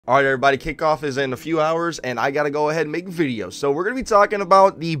Alright everybody, kickoff is in a few hours and I gotta go ahead and make a video. So we're gonna be talking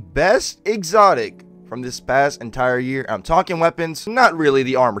about the best exotic from this past entire year. I'm talking weapons, not really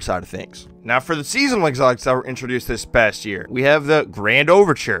the armor side of things. Now for the seasonal exotics that were introduced this past year, we have the Grand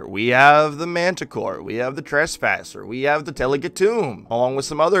Overture, we have the Manticore, we have the Trespasser, we have the Telegatum, along with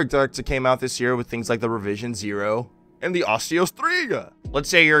some other exotics that came out this year with things like the Revision Zero and the osteo striga. Let's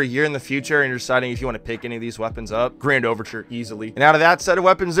say you're a year in the future and you're deciding if you want to pick any of these weapons up. Grand Overture, easily. And out of that set of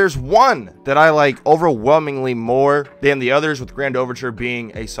weapons, there's one that I like overwhelmingly more than the others, with Grand Overture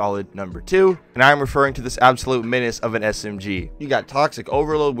being a solid number 2. And I'm referring to this absolute menace of an SMG. You got Toxic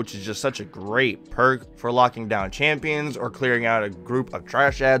Overload, which is just such a great perk for locking down champions or clearing out a group of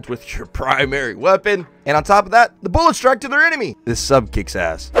trash ads with your primary weapon. And on top of that, the bullet strike to their enemy. This sub kicks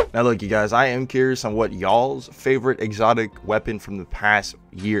ass. Now look, you guys, I am curious on what y'all's favorite exotic weapon from the past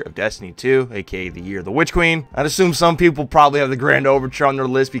year of Destiny 2, aka the year of the Witch Queen. I'd assume some people probably have the Grand Overture on their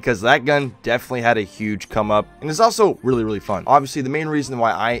list because that gun definitely had a huge come up, and it's also really fun. Obviously, the main reason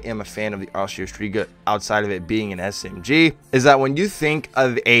why I am a fan of the osteo striga, outside of it being an SMG, is that when you think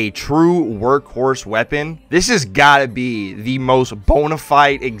of a true workhorse weapon, this has got to be the most bona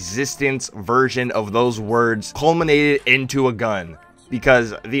fide existence version of those words culminated into a gun.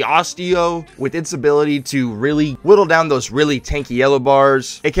 Because the osteo, with its ability to really whittle down those really tanky yellow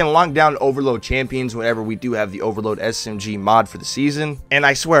bars, it can lock down overload champions whenever we do have the overload SMG mod for the season. And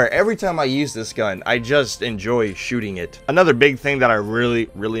I swear, every time I use this gun, I just enjoy shooting it. Another big thing that I really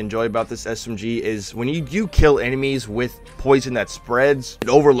enjoy about this SMG is when you do kill enemies with poison that spreads, it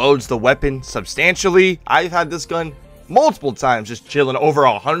overloads the weapon substantially. I've had this gun multiple times just chilling over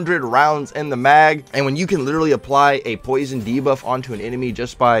 100 rounds in the mag, and when you can literally apply a poison debuff onto an enemy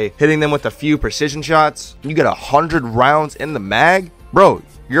just by hitting them with a few precision shots, you get 100 rounds in the mag, bro,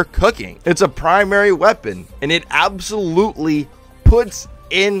 you're cooking. It's a primary weapon and it absolutely puts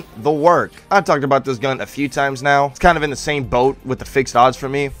in the work. I've talked about this gun a few times now. It's kind of in the same boat with the fixed odds for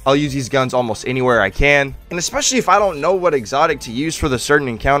me. I'll use these guns almost anywhere I can, and especially if I don't know what exotic to use for the certain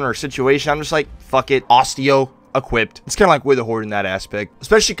encounter or situation, I'm just like, fuck it, osteo equipped. It's kind of like Wither Horde in that aspect,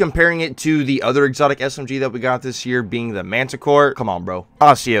 especially comparing it to the other exotic SMG that we got this year being the Manticore. Come on, bro.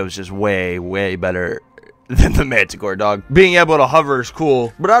 Osteo is just way better than the Manticore, dog. Being able to hover is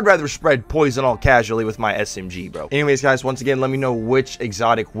cool, but I'd rather spread poison all casually with my SMG, bro. Anyways, guys, once again, let me know which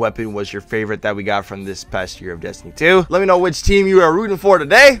exotic weapon was your favorite that we got from this past year of Destiny 2. Let me know which team you are rooting for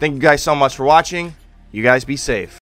today. Thank you guys so much for watching. You guys be safe.